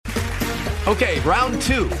Okay, round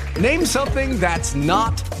two. Name something that's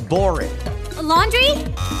not boring. A laundry?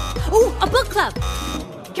 Ooh, a book club.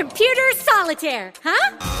 Computer solitaire,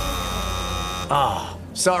 huh? Ah,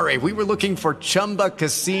 sorry, we were looking for Chumba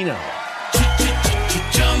Casino.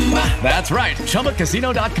 That's right,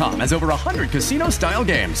 ChumbaCasino.com has over 100 casino-style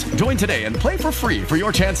games. Join today and play for free for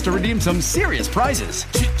your chance to redeem some serious prizes.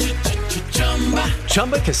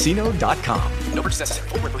 ChumbaCasino.com. No purchase necessary.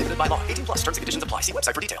 Void where prohibited by law. 18+ terms and conditions apply. See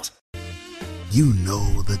website for details. You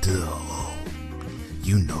know the deal.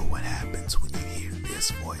 You know what happens when you hear this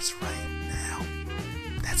voice right now.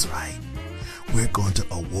 That's right. We're going to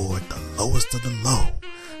award the lowest of the low.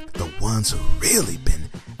 The ones who really been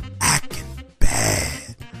acting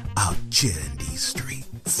bad out here in these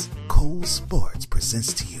streets. Cole Sportz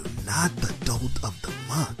presents to you not the dolt of the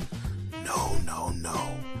month. No.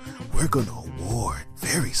 We're going to award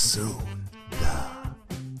very soon the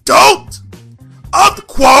dolt of the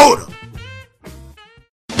quarter.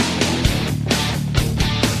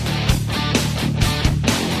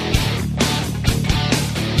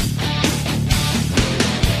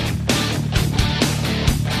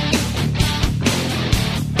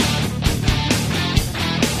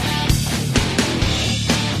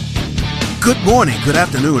 Good morning, good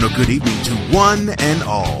afternoon, or good evening to one and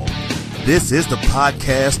all. This is the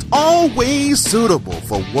podcast always suitable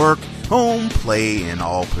for work, home, play, and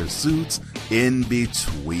all pursuits in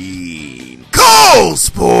between. Cole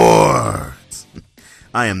Sportz!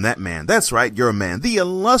 I am that man. That's right, your man, the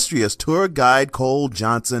illustrious tour guide Cole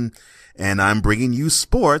Johnson, and I'm bringing you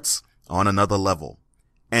sports on another level.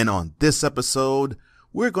 And on this episode,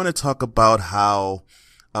 we're going to talk about how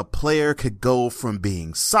a player could go from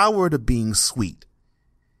being sour to being sweet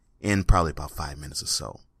in probably about 5 minutes or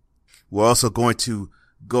so. We're also going to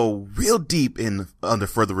go real deep in under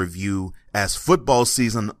further review as football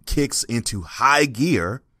season kicks into high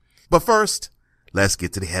gear. But first, let's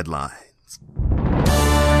get to the headlines.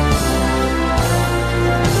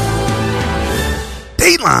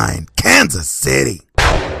 Dateline, Kansas City.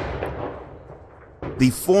 The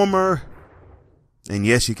former, and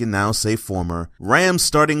yes, you can now say former, Rams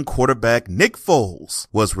starting quarterback Nick Foles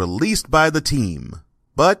was released by the team.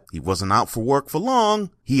 But he wasn't out for work for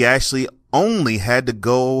long. He actually only had to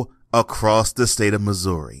go across the state of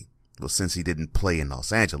Missouri. Well, since he didn't play in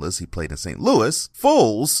Los Angeles, he played in St. Louis.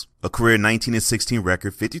 Foles, a career 19-16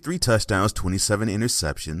 record, 53 touchdowns, 27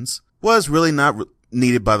 interceptions, was really not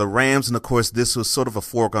needed by the Rams. And of course, this was sort of a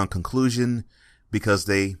foregone conclusion because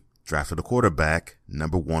they drafted a quarterback,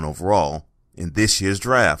 number 1 overall, in this year's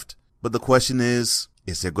draft. But the question is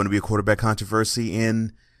there going to be a quarterback controversy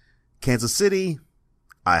in Kansas City?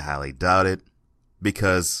 I highly doubt it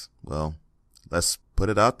because, well, let's put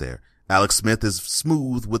it out there. Alex Smith is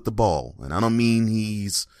smooth with the ball. And I don't mean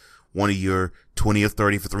he's one of your 20 or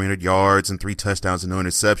 30 for 300 yards and 3 touchdowns and no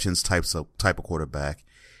interceptions type of quarterback.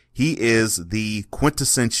 He is the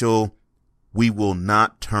quintessential, we will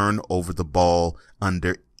not turn over the ball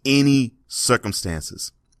under any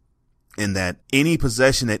circumstances. And that any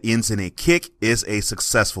possession that ends in a kick is a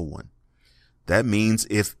successful one. That means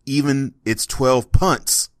if even it's 12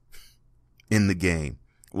 punts in the game,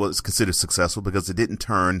 well, it's considered successful because it didn't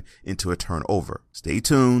turn into a turnover. Stay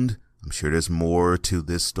tuned. I'm sure there's more to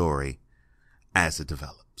this story as it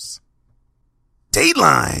develops.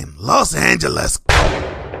 Dateline, Los Angeles.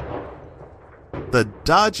 The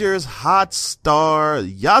Dodgers hot star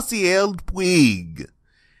Yasiel Puig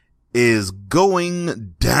is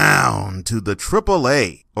going down to the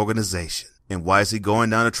AAA organization. And why is he going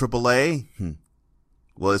down to AAA?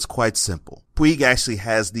 Well, it's quite simple. Puig actually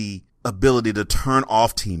has the ability to turn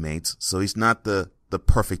off teammates, so he's not the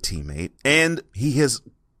perfect teammate. And he has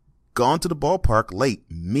gone to the ballpark late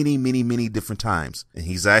many different times. And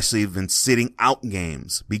he's actually been sitting out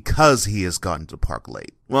games because he has gotten to the park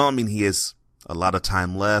late. Well, I mean, he has a lot of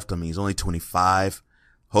time left. I mean, he's only 25.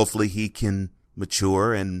 Hopefully he can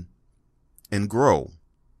mature and grow.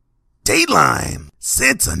 Dateline,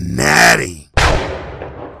 Cincinnati.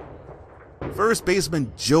 First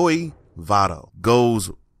baseman Joey Votto goes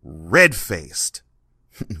red-faced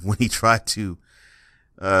when he tried to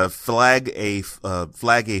flag a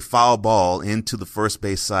foul ball into the first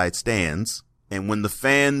base side stands. And when the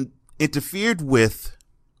fan interfered with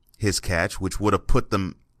his catch, which would have put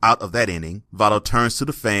them out of that inning, Votto turns to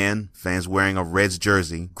the fan's wearing a Reds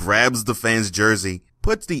jersey, grabs the fan's jersey,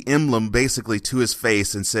 puts the emblem basically to his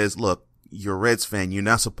face and says, look, you're a Reds fan. You're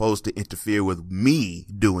not supposed to interfere with me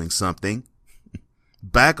doing something.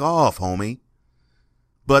 Back off, homie.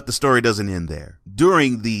 But the story doesn't end there.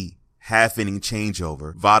 During the half-inning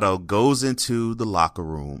changeover, Votto goes into the locker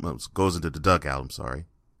room, goes into the dugout,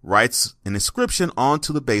 writes an inscription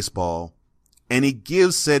onto the baseball and he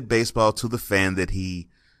gives said baseball to the fan that he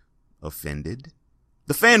offended.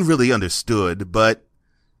 The fan really understood, but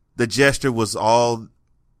the gesture was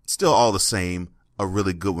still all the same, a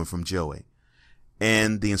really good one from Joey.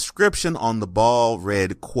 And the inscription on the ball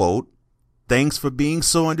read, quote, "Thanks for being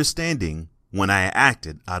so understanding when I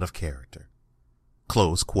acted out of character."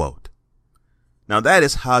 Close quote. Now that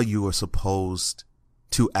is how you are supposed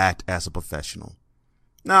to act as a professional.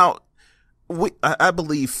 Now, I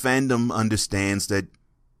believe fandom understands that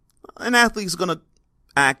an athlete is going to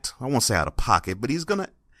act, I won't say out of pocket, but he's going to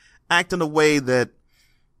act in a way that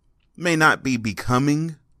may not be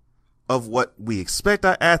becoming of what we expect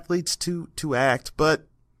our athletes to act. But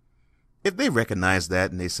if they recognize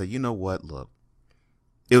that and they say, you know what, look,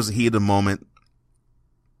 it was a heat of the moment,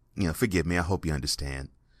 forgive me, I hope you understand.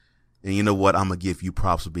 And you know what, I'm going to give you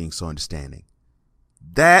props for being so understanding.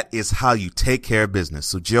 That is how you take care of business.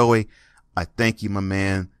 So Joey, I thank you, my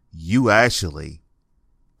man. You actually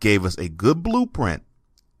gave us a good blueprint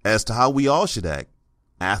as to how we all should act,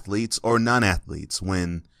 athletes or non-athletes,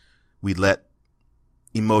 when we let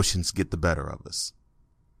emotions get the better of us.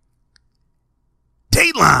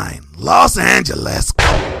 Dateline, Los Angeles.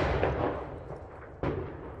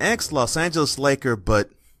 Ex-Los Angeles Laker, but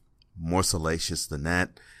more salacious than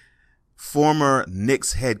that, former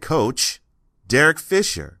Knicks head coach Derek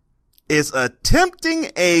Fisher is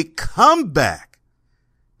attempting a comeback.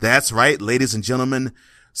 That's right, ladies and gentlemen.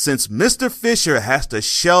 Since Mr. Fisher has to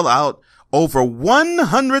shell out over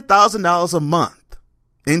 $100,000 a month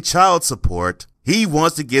in child support, he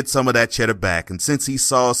wants to get some of that cheddar back. And since he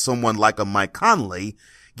saw someone like a Mike Conley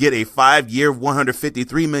get a 5-year,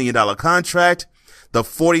 $153 million contract, the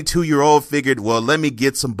 42-year-old figured, well, let me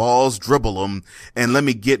get some balls, dribble them, and let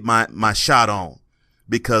me get my shot on.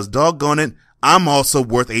 Because doggone it, I'm also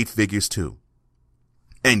worth 8 figures too.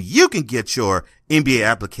 And you can get your NBA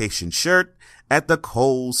application shirt at the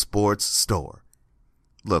Cole Sports store.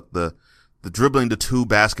 Look, the dribbling the 2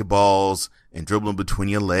 basketballs and dribbling between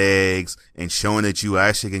your legs and showing that you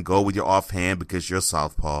actually can go with your offhand because you're a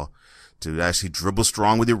southpaw, to actually dribble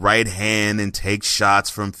strong with your right hand and take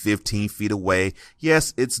shots from 15 feet away.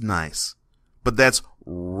 Yes, it's nice, but that's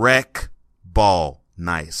rec ball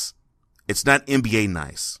nice. It's not NBA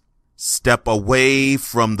nice. Step away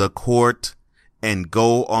from the court and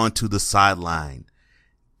go onto the sideline.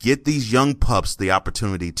 Get these young pups the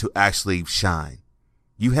opportunity to actually shine.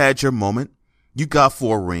 You had your moment. You got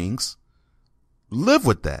 4 rings. Live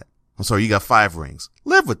with that. I'm sorry, you got 5 rings.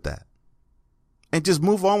 Live with that. And just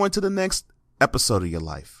move on to the next episode of your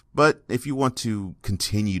life. But if you want to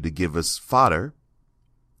continue to give us fodder,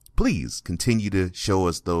 please continue to show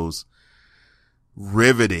us those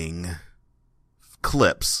riveting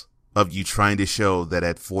clips of you trying to show that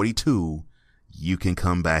at 42, you can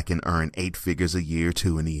come back and earn 8 figures a year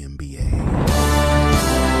too in the NBA.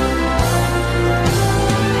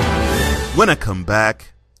 When I come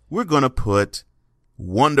back, we're going to put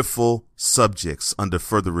wonderful subjects under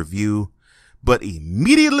further review, but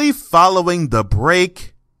immediately following the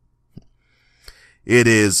break, it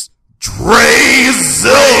is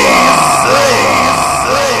Drayzilla!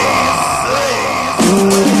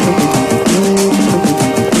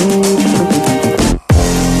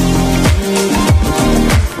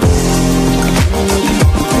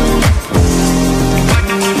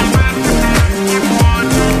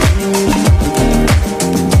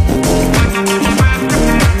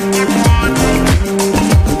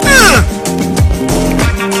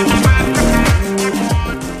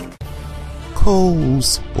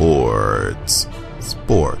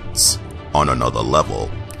 Sportz on another level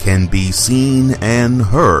can be seen and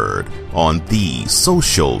heard on the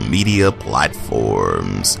social media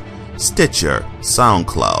platforms: Stitcher,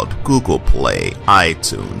 SoundCloud, Google Play,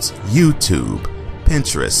 iTunes, YouTube,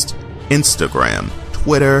 Pinterest, Instagram,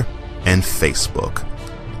 Twitter, and Facebook.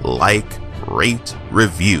 Like, rate,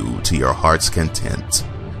 review to your heart's content.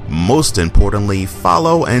 Most importantly,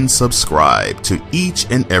 follow and subscribe to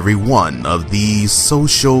each and every one of these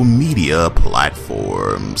social media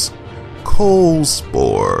platforms. Cole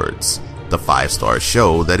Sportz, the 5-star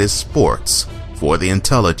show that is sports for the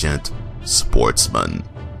intelligent sportsman.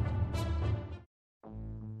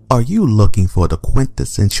 Are you looking for the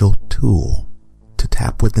quintessential tool to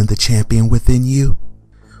tap within the champion within you?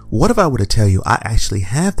 What if I were to tell you I actually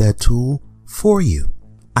have that tool for you?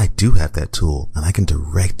 I do have that tool, and I can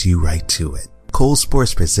direct you right to it. Cole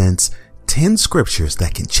Sportz presents 10 scriptures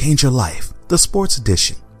that can change your life, the sports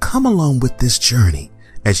edition. Come along with this journey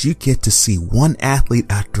as you get to see one athlete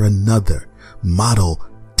after another model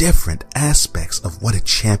different aspects of what a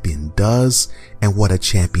champion does and what a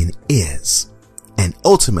champion is. And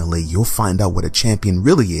ultimately, you'll find out what a champion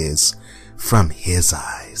really is from his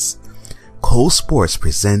eyes. Cole Sportz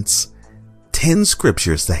presents 10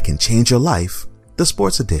 Scriptures That Can Change Your Life, the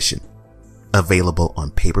Sports Edition. Available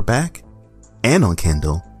on paperback and on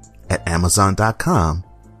Kindle at Amazon.com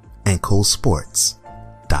and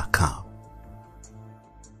ColeSportz.com.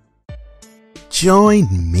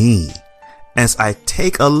 Join me as I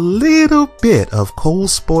take a little bit of Cole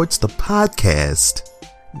Sportz the podcast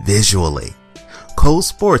visually. Cole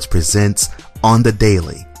Sportz presents On the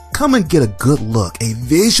Daily. Come and get a good look, a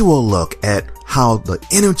visual look at how the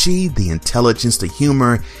energy, the intelligence, the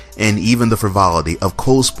humor, and even the frivolity of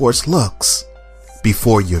Cole Sportz looks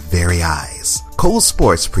before your very eyes. Cole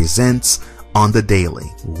Sportz presents On the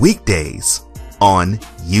Daily, weekdays on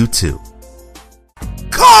YouTube.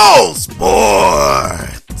 Cole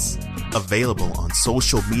Sportz! Available on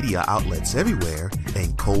social media outlets everywhere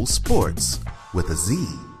and ColeSportz with a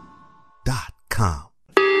Z.com.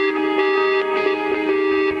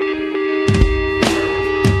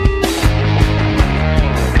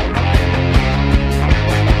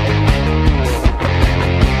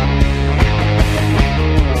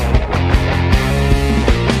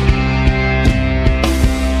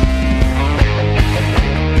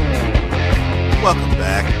 Welcome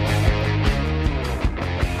back.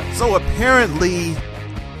 So apparently,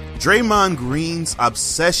 Draymond Green's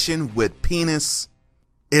obsession with penis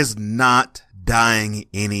is not dying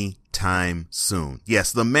anytime soon.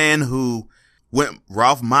 Yes, the man who went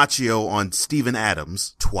Ralph Macchio on Steven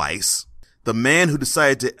Adams twice, the man who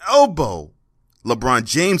decided to elbow LeBron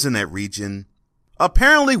James in that region,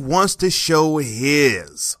 apparently wants to show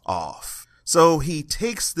his off. So he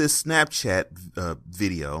takes this Snapchat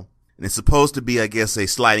video, and it's supposed to be, I guess, a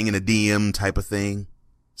sliding in a DM type of thing.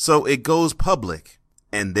 So it goes public,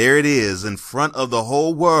 and there it is in front of the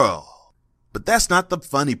whole world. But that's not the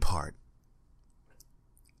funny part.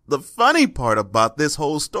 The funny part about this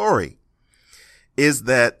whole story is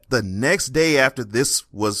that the next day after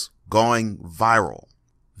this was going viral,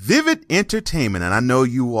 Vivid Entertainment, and I know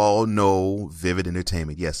you all know Vivid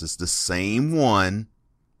Entertainment. Yes, it's the same one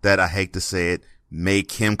that, I hate to say it, made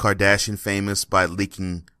Kim Kardashian famous by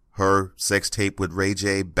leaking her sex tape with Ray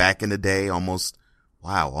J back in the day, almost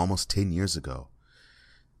 10 years ago.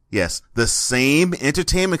 Yes, the same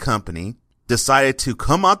entertainment company decided to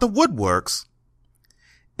come out the woodworks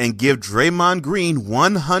and give Draymond Green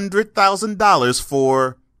 $100,000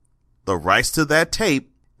 for the rights to that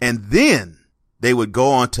tape. And then they would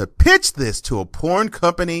go on to pitch this to a porn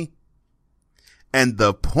company. And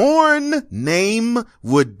the porn name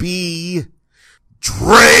would be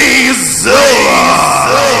Drayzilla.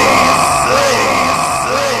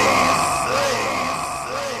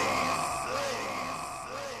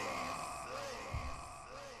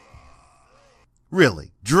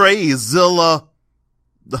 Really? Drayzilla?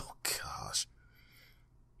 Oh, gosh.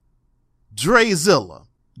 Drayzilla.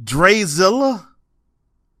 Drayzilla?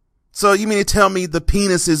 So you mean to tell me the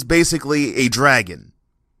penis is basically a dragon?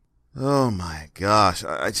 Oh, my gosh.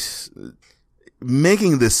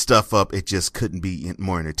 Making this stuff up, it just couldn't be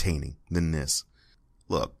more entertaining than this.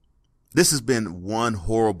 Look, this has been one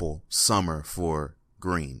horrible summer for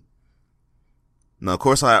Green. Now, of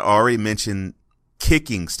course, I already mentioned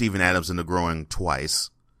kicking Steven Adams in the groin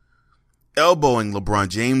twice, elbowing LeBron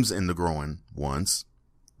James in the groin once,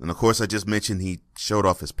 and of course I just mentioned he showed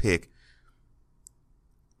off his pic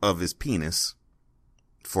of his penis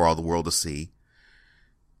for all the world to see.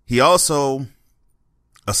 He also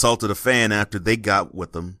assaulted a fan after they got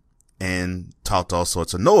with him and talked all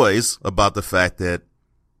sorts of noise about the fact that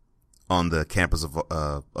on the campus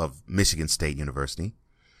of Michigan State University,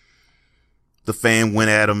 the fan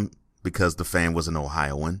went at him because the fan was an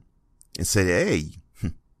Ohioan and said, "Hey,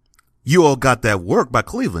 you all got that work by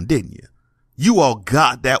Cleveland, didn't you? You all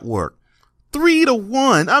got that work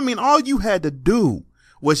 3-1. I mean, all you had to do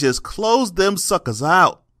was just close them suckers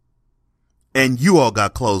out, and you all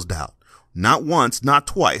got closed out. Not once, not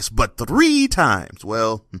twice, but 3 times.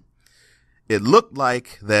 Well, it looked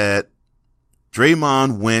like that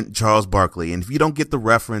Draymond went Charles Barkley. And if you don't get the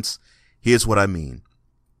reference, here's what I mean.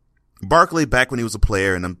 Barkley, back when he was a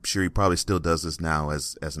player, and I'm sure he probably still does this now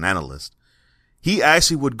as an analyst, he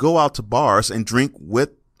actually would go out to bars and drink with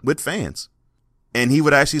fans. And he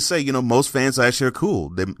would actually say, you know, most fans actually are cool.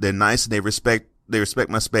 They're nice and they respect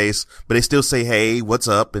my space, but they still say, hey, what's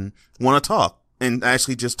up, and want to talk and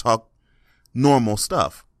actually just talk normal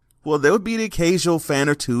stuff. Well, there would be the occasional fan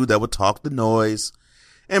or two that would talk the noise,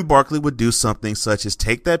 and Barkley would do something such as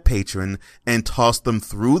take that patron and toss them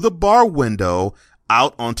through the bar window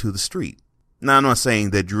out onto the street. Now, I'm not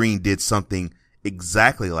saying that Green did something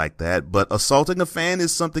exactly like that, but assaulting a fan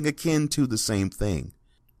is something akin to the same thing.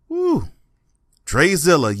 Woo.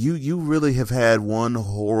 Drayzilla, you really have had one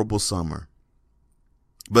horrible summer.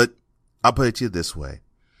 But I'll put it to you this way.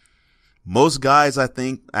 Most guys, I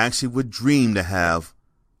think, actually would dream to have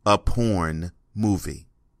a porn movie.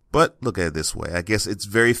 But look at it this way. I guess it's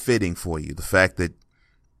very fitting for you. The fact that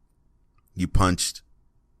you the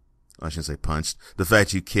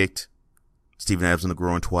fact you kicked Steven Adams in the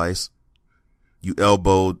groin twice. You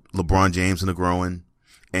elbowed LeBron James in the groin.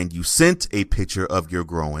 And you sent a picture of your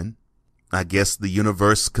groin. I guess the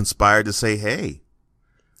universe conspired to say, hey,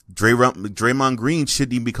 Draymond Green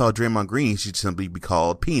shouldn't even be called Draymond Green. He should simply be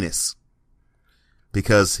called Penis.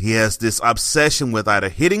 Because he has this obsession with either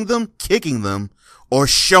hitting them, kicking them, or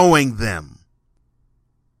showing them.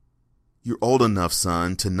 You're old enough,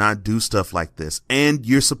 son, to not do stuff like this. And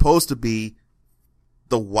you're supposed to be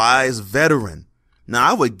the wise veteran. Now,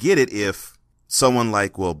 I would get it if someone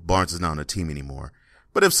like, well, Barnes is not on the team anymore.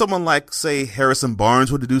 But if someone like, say, Harrison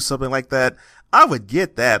Barnes were to do something like that, I would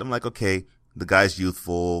get that. I'm like, okay, the guy's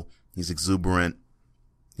youthful. He's exuberant.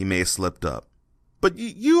 He may have slipped up. But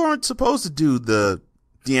you aren't supposed to do the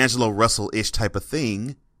D'Angelo Russell-ish type of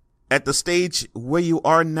thing at the stage where you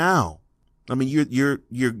are now. I mean,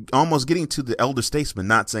 you're almost getting to the elder statesman,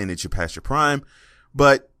 not saying that you're past your prime,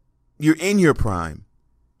 but you're in your prime.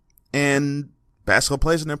 And basketball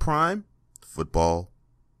players in their prime, football,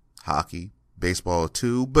 hockey, baseball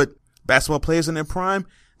too, but basketball players in their prime,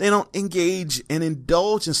 they don't engage and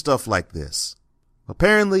indulge in stuff like this.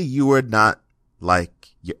 Apparently, you are not like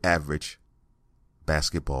your average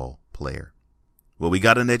basketball player. Well, we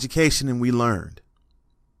got an education and we learned.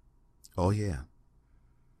 Oh yeah.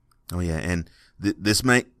 And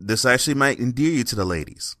this actually might endear you to the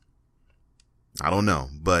ladies. I don't know,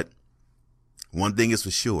 but one thing is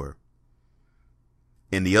for sure.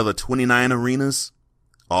 In the other 29 arenas,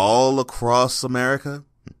 all across America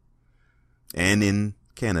and in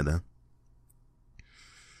Canada,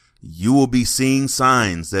 you will be seeing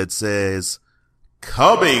signs that says,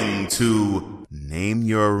 coming to name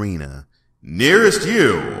your arena nearest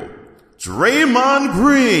you, Draymond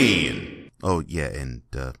Green. Oh yeah, and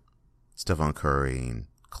Stephon Curry and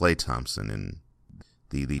Klay Thompson and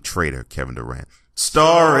the traitor Kevin Durant.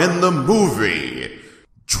 Star in the movie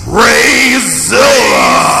Drayzilla.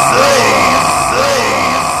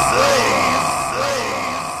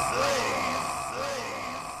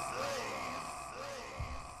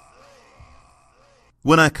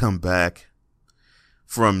 When I come back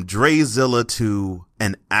from Drayzilla to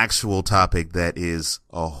an actual topic that is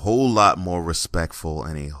a whole lot more respectful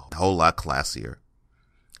and a whole lot classier,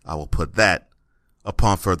 I will put that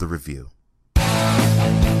upon further review.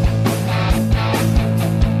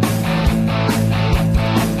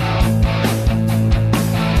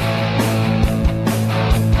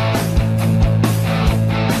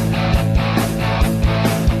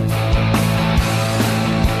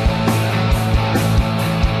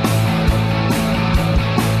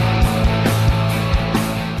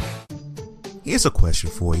 Here's a question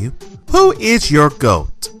for you. Who is your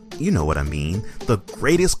GOAT? You know what I mean. The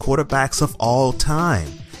greatest quarterbacks of all time.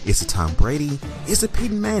 Is it Tom Brady? Is it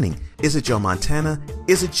Peyton Manning? Is it Joe Montana?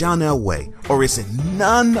 Is it John Elway? Or is it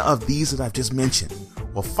none of these that I've just mentioned?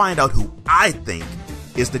 Well, find out who I think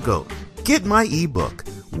is the GOAT. Get my ebook,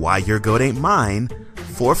 Why Your GOAT Ain't Mine,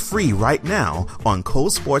 for free right now on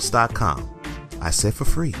ColdSports.com. I said for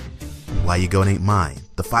free. Why Your GOAT Ain't Mine,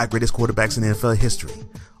 the 5 greatest quarterbacks in NFL history,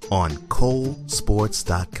 on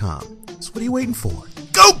ColdSports.com. So what are you waiting for?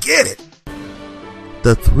 Go get it!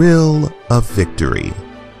 The thrill of victory,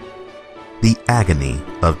 the agony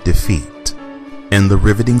of defeat, and the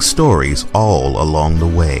riveting stories all along the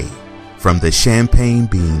way, from the champagne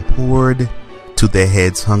being poured to the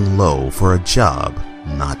heads hung low for a job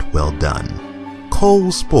not well done.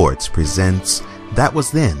 Cold Sports presents That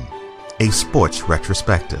Was Then, a sports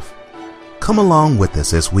retrospective. Come along with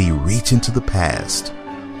us as we reach into the past,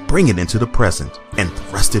 bring it into the present, and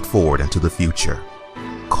thrust it forward into the future.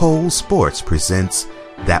 Cold Sports presents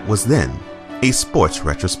That Was Then, a sports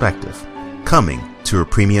retrospective, coming to a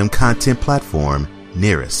premium content platform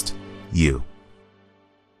nearest you.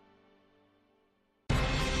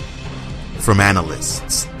 From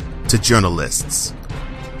analysts to journalists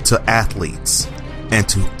to athletes and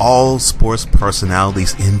to all sports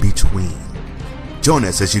personalities in between, join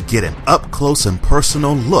us as you get an up-close and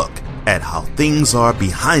personal look at how things are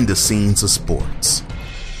behind the scenes of sports.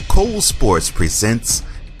 Cold Sports presents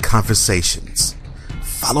Conversations.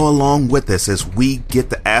 Follow along with us as we get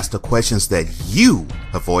to ask the questions that you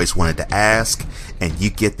have always wanted to ask, and you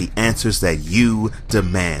get the answers that you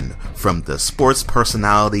demand from the sports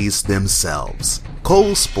personalities themselves.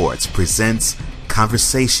 Cold Sports presents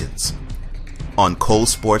Conversations on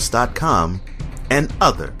ColdSports.com and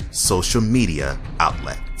other social media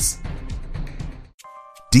outlets.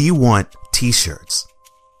 Do you want t-shirts?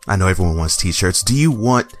 I know everyone wants t-shirts. Do you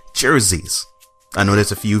want jerseys? I know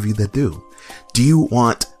there's a few of you that do. Do you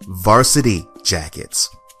want varsity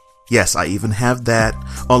jackets? Yes, I even have that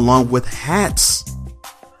along with hats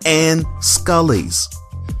and Scullies.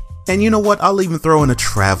 And you know what? I'll even throw in a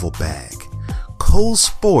travel bag. Cole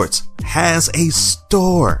Sportz has a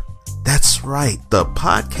store. That's right. The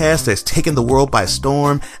podcast that's taken the world by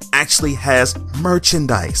storm actually has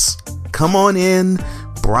merchandise. Come on in,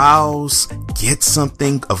 browse, get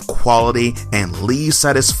something of quality, and leave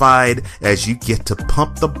satisfied as you get to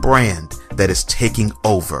pump the brand that is taking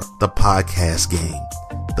over the podcast game.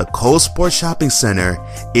 The Cole Sportz Shopping Center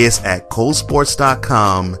is at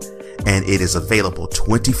colesportz.com, and it is available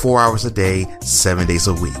 24 hours a day, 7 days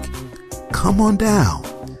a week. Come on down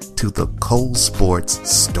to the Cole Sportz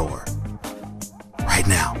store right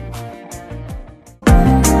now.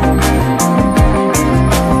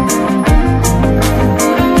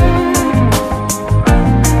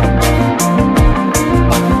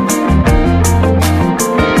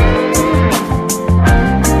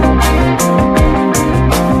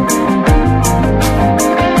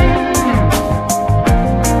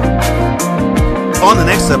 On the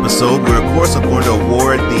next episode, we of course are going to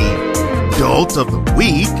award the Dolt of the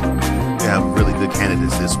Week. We have really good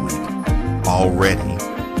candidates this week already.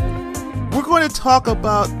 We're going to talk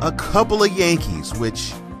about a couple of Yankees,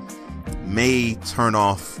 which may turn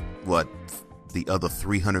off, the other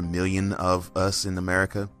 300 million of us in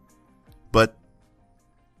America. But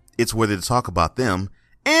it's worthy to talk about them.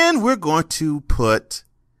 And we're going to put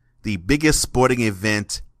the biggest sporting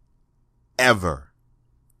event ever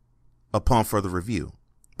upon further review.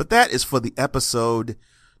 But that is for the episode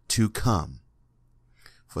to come.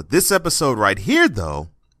 For this episode right here, though,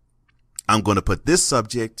 I'm going to put this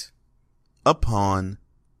subject upon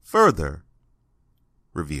further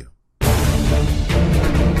review.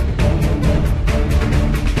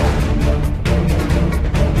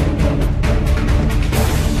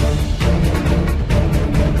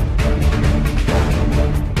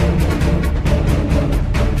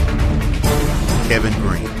 Kevin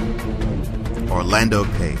Green, Orlando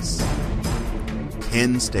Pace,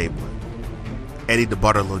 Ken Stabler, Eddie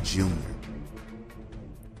DeBartolo Jr.,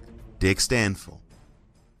 Dick Stanfill,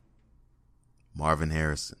 Marvin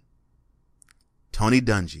Harrison, Tony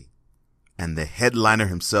Dungy, and the headliner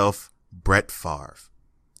himself, Brett Favre.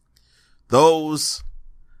 Those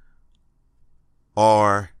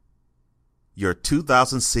are your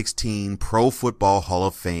 2016 Pro Football Hall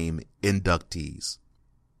of Fame inductees.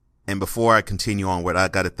 And before I continue onward, I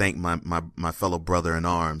got to thank my fellow brother in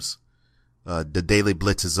arms, the Daily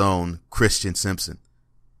Blitz's own Christian Simpson.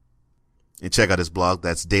 And check out his blog.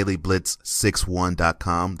 That's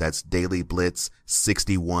dailyblitz61.com. That's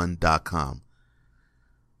dailyblitz61.com.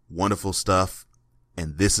 Wonderful stuff.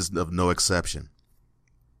 And this is of no exception.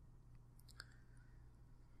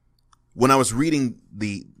 When I was reading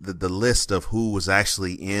the list of who was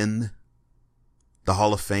actually in the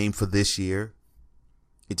Hall of Fame for this year,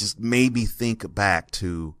 it just made me think back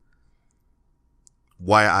to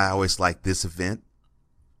why I always like this event.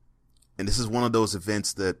 And this is one of those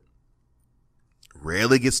events that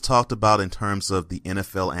rarely gets talked about in terms of the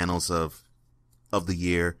NFL annals of the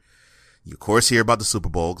year. You, of course, hear about the Super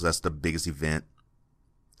Bowl because that's the biggest event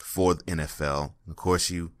for the NFL. Of course,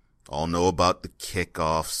 you all know about the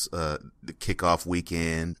kickoffs, the kickoff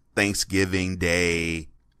weekend, Thanksgiving Day,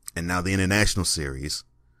 and now the International Series.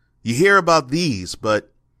 You hear about these, but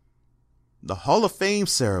the Hall of Fame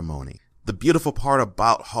ceremony, the beautiful part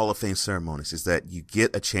about Hall of Fame ceremonies is that you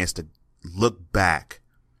get a chance to look back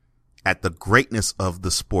at the greatness of the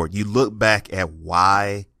sport. You look back at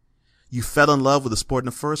why you fell in love with the sport in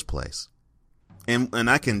the first place. And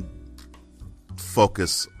I can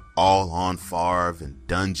focus all on Favre and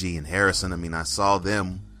Dungy and Harrison. I mean, I saw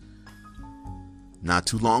them not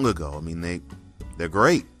too long ago. I mean, they're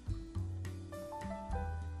great.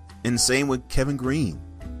 And same with Kevin Green.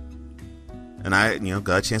 And I,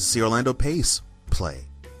 got a chance to see Orlando Pace play.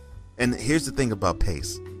 And here's the thing about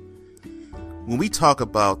Pace. When we talk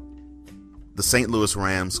about the St. Louis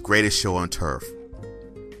Rams' greatest show on turf,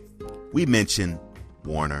 we mention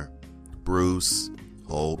Warner, Bruce,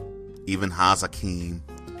 Holt, even Hakeem,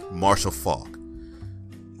 Marshall Faulk.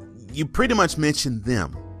 You pretty much mentioned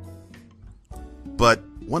them. But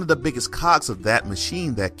one of the biggest cogs of that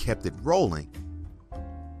machine that kept it rolling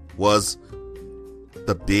was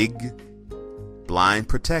the big blind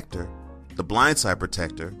protector, the blindside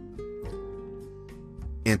protector,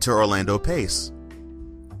 into Orlando Pace.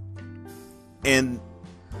 And,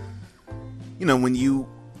 when you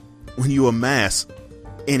when you amass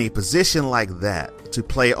in a position like that to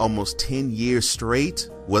play almost 10 years straight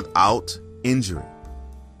without injury,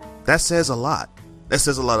 that says a lot. That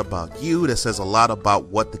says a lot about you. That says a lot about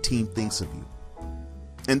what the team thinks of you.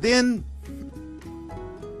 And then,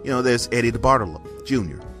 there's Eddie DeBartolo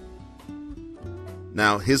Jr.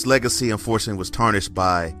 Now, his legacy, unfortunately, was tarnished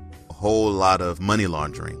by a whole lot of money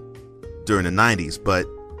laundering during the 90s, but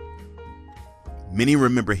many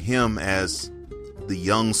remember him as the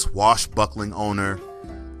young swashbuckling owner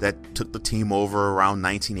that took the team over around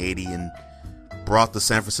 1980 and brought the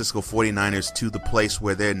San Francisco 49ers to the place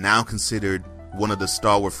where they're now considered one of the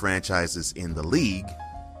stalwart franchises in the league,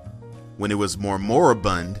 when it was more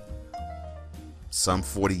moribund some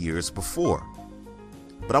 40 years before.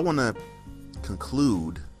 But I want to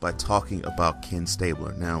conclude by talking about Ken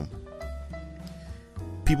Stabler. Now,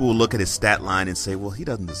 people will look at his stat line and say, well, he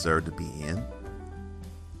doesn't deserve to be in.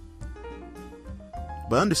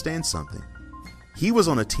 But understand something. He was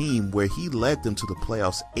on a team where he led them to the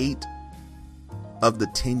playoffs 8 of the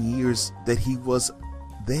 10 years that he was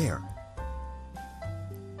there.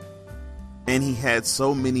 And he had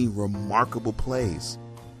so many remarkable plays.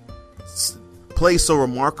 Plays so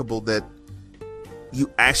remarkable that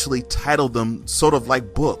you actually titled them sort of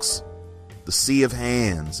like books. The Sea of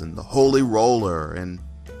Hands and the Holy Roller and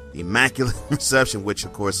the Immaculate Reception, which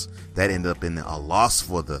of course that ended up in a loss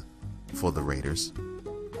for the Raiders.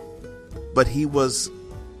 But he was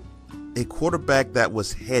a quarterback that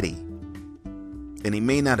was heady. And he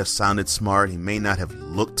may not have sounded smart. He may not have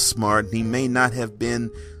looked smart. He may not have been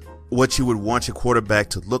what you would want your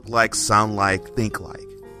quarterback to look like, sound like, think like.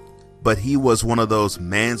 But he was one of those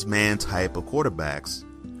man's man type of quarterbacks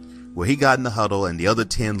where he got in the huddle and the other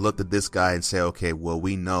 10 looked at this guy and said, okay, well,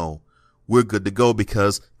 we know we're good to go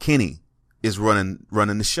because Kenny is running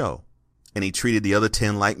the show. And he treated the other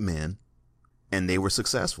 10 like men, and they were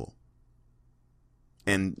successful.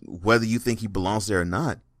 And whether you think he belongs there or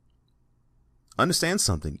not, understand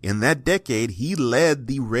something. In that decade, he led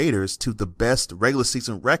the Raiders to the best regular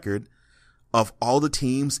season record of all the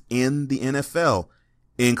teams in the NFL,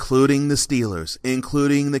 including the Steelers,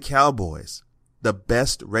 including the Cowboys. The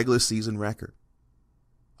best regular season record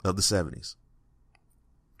of the 70s.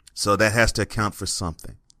 So that has to account for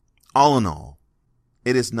something. All in all,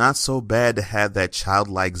 it is not so bad to have that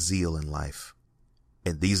childlike zeal in life.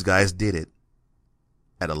 And these guys did it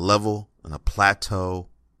at a level and a plateau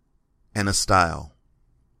and a style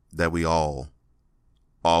that we all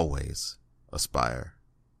always aspire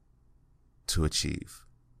to achieve.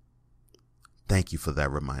 Thank you for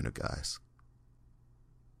that reminder, guys.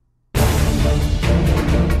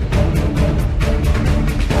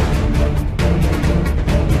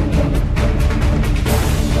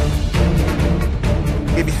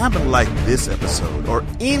 If you happen to like this episode or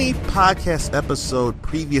any podcast episode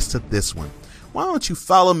previous to this one, why don't you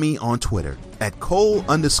follow me on Twitter at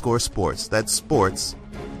Cole_Sports. That's sports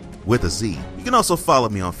with a Z. You can also follow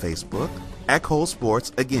me on Facebook at Cole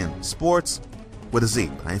Sports. Again, sports with a Z.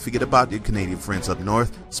 I ain't forget about your Canadian friends up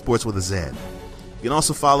north, sports with a Z. You can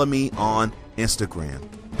also follow me on Instagram,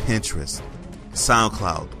 Pinterest,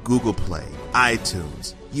 SoundCloud, Google Play,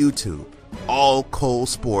 iTunes, YouTube, all Cole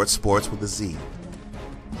Sports, sports with a Z.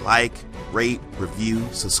 Like, rate, review,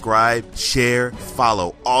 subscribe, share,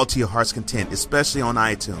 follow, all to your heart's content, especially on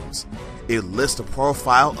iTunes. It lists a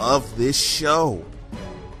profile of this show.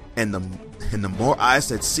 And the more eyes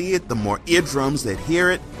that see it, the more eardrums that hear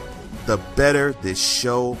it, the better this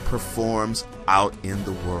show performs out in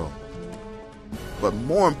the world. But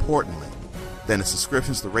more importantly than the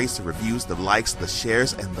subscriptions, the rates, the reviews, the likes, the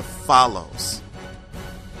shares, and the follows,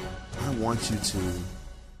 I want you to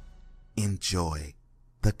enjoy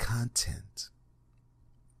the content.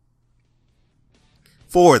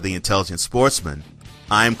 For The Intelligent Sportsman,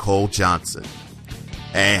 I'm Cole Johnson,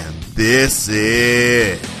 and this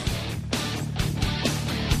is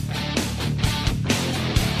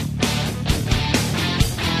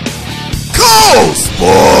Cole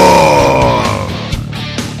Sports!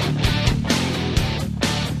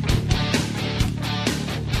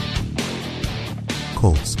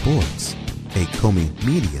 Cole Sports, a Comey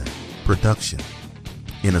Media production,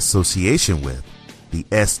 in association with the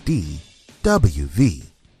SDWV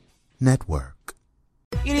Network.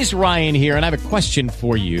 It is Ryan here, and I have a question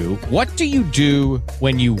for you. What do you do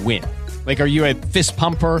when you win? Like, are you a fist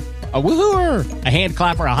pumper, a woohooer, a hand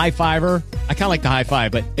clapper, a high fiver? I kind of like the high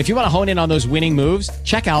five, but if you want to hone in on those winning moves,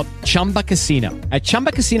 check out Chumba Casino. At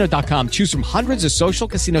ChumbaCasino.com, choose from hundreds of social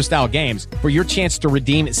casino style games for your chance to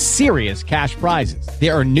redeem serious cash prizes.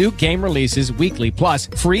 There are new game releases weekly, plus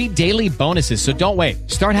free daily bonuses. So don't wait.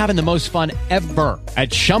 Start having the most fun ever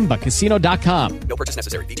at ChumbaCasino.com. No purchase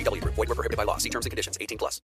necessary. VGW Group. Void where prohibited by law. See terms and conditions. 18+.